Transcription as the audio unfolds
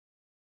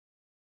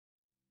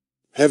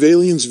Have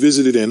aliens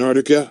visited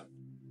Antarctica?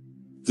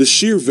 The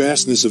sheer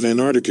vastness of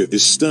Antarctica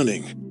is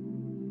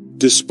stunning.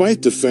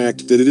 Despite the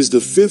fact that it is the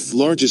fifth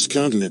largest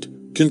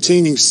continent,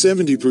 containing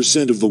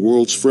 70% of the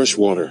world's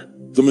freshwater,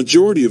 the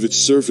majority of its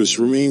surface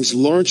remains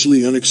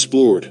largely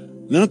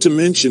unexplored, not to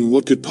mention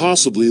what could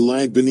possibly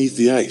lie beneath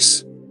the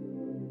ice.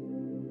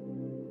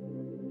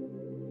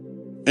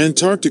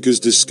 Antarctica's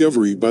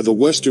discovery by the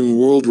Western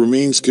world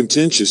remains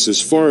contentious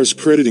as far as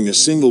crediting a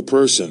single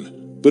person,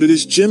 but it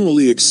is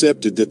generally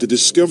accepted that the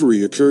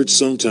discovery occurred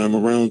sometime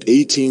around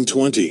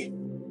 1820.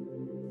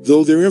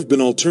 Though there have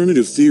been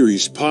alternative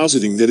theories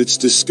positing that its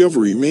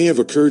discovery may have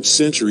occurred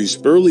centuries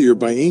earlier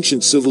by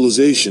ancient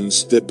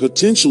civilizations that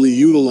potentially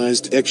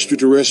utilized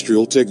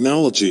extraterrestrial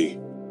technology.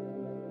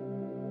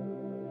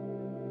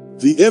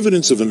 The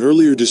evidence of an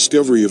earlier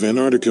discovery of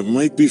Antarctica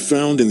might be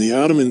found in the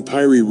Ottoman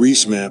Piri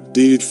Reis map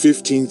dated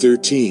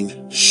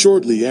 1513,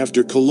 shortly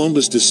after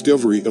Columbus'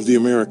 discovery of the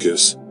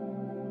Americas.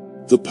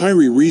 The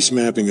Piri Reis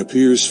mapping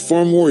appears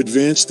far more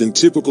advanced than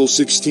typical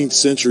 16th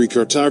century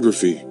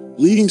cartography,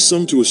 leading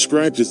some to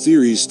ascribe to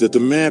theories that the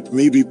map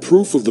may be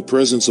proof of the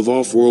presence of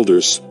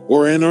off-worlders,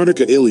 or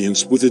Antarctica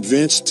aliens with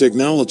advanced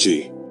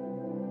technology.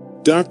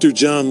 Dr.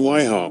 John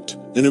Weihaupt,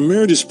 an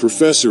emeritus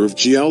professor of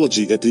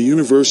geology at the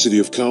University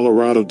of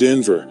Colorado,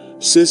 Denver,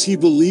 says he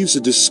believes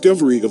a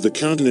discovery of the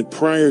continent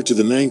prior to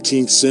the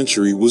 19th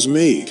century was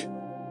made,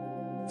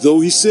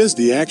 though he says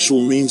the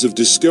actual means of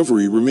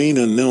discovery remain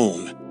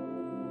unknown.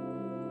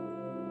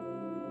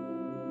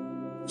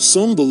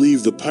 Some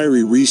believe the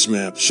Piri Reis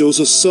map shows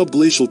a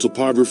subglacial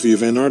topography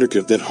of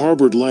Antarctica that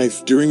harbored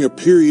life during a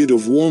period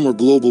of warmer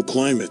global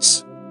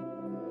climates.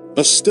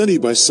 A study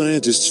by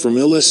scientists from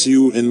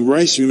LSU and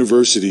Rice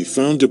University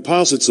found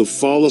deposits of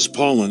phallus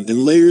pollen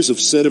in layers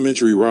of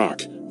sedimentary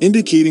rock,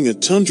 indicating a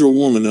tundra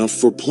warm enough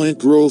for plant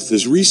growth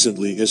as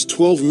recently as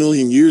 12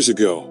 million years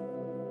ago.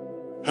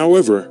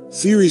 However,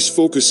 theories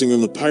focusing on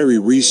the Piri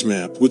Reis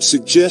map would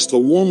suggest a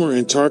warmer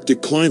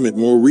Antarctic climate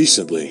more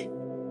recently.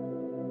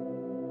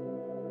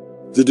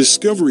 The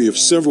discovery of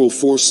several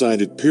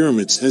four-sided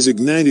pyramids has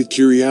ignited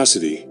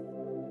curiosity.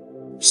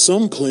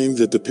 Some claim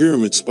that the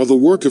pyramids are the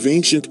work of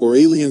ancient or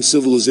alien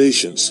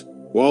civilizations,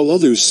 while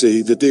others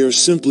say that they are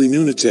simply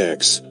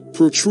nunataks,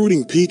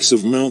 protruding peaks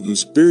of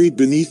mountains buried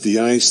beneath the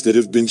ice that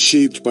have been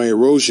shaped by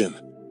erosion.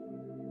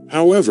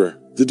 However,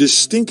 the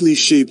distinctly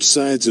shaped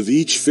sides of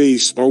each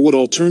face are what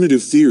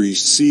alternative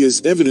theories see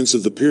as evidence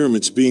of the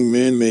pyramids being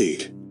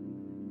man-made.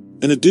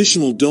 An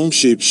additional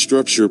dome-shaped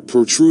structure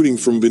protruding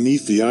from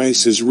beneath the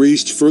ice has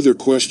raised further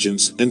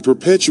questions and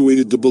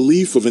perpetuated the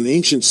belief of an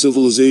ancient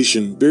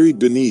civilization buried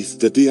beneath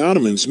that the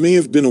Ottomans may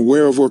have been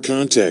aware of or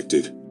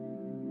contacted.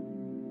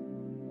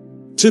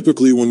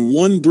 Typically, when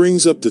one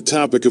brings up the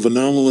topic of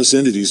anomalous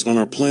entities on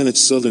our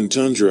planet's southern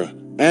tundra,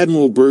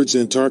 Admiral Byrd's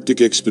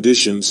Antarctic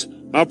expeditions,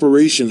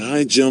 Operation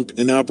High Jump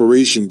and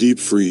Operation Deep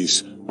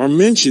Freeze, are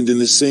mentioned in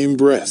the same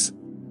breath.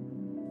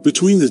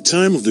 Between the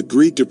time of the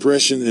Great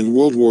Depression and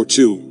World War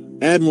II,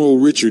 Admiral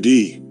Richard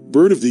E.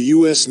 Byrd of the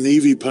U.S.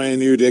 Navy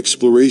pioneered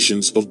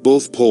explorations of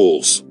both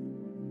poles.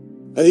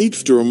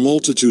 After a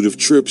multitude of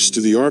trips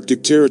to the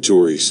Arctic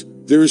territories,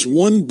 there is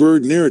one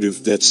Byrd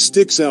narrative that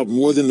sticks out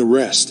more than the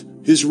rest: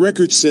 his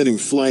record-setting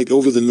flight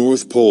over the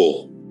North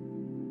Pole.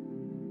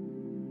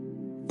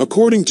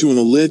 According to an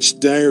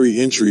alleged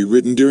diary entry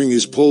written during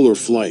his polar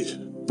flight,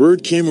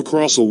 Byrd came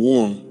across a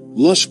warm,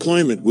 lush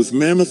climate with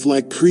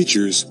mammoth-like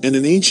creatures and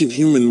an ancient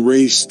human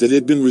race that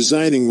had been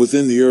residing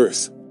within the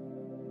Earth.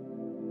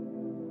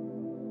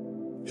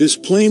 His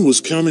plane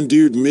was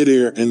commandeered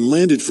mid-air and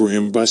landed for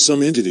him by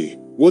some entity,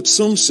 what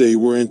some say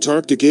were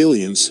Antarctic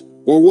aliens,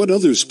 or what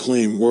others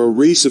claim were a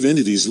race of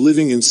entities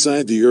living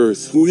inside the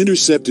Earth who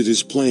intercepted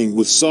his plane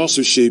with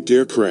saucer-shaped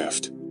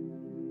aircraft.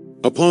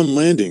 Upon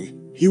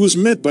landing, he was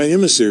met by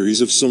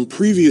emissaries of some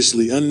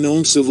previously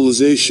unknown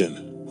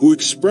civilization, who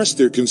expressed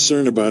their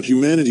concern about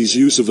humanity's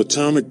use of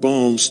atomic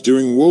bombs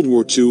during World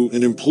War II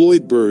and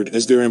employed Byrd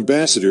as their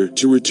ambassador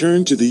to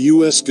return to the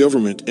U.S.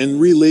 government and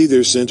relay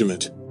their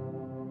sentiment.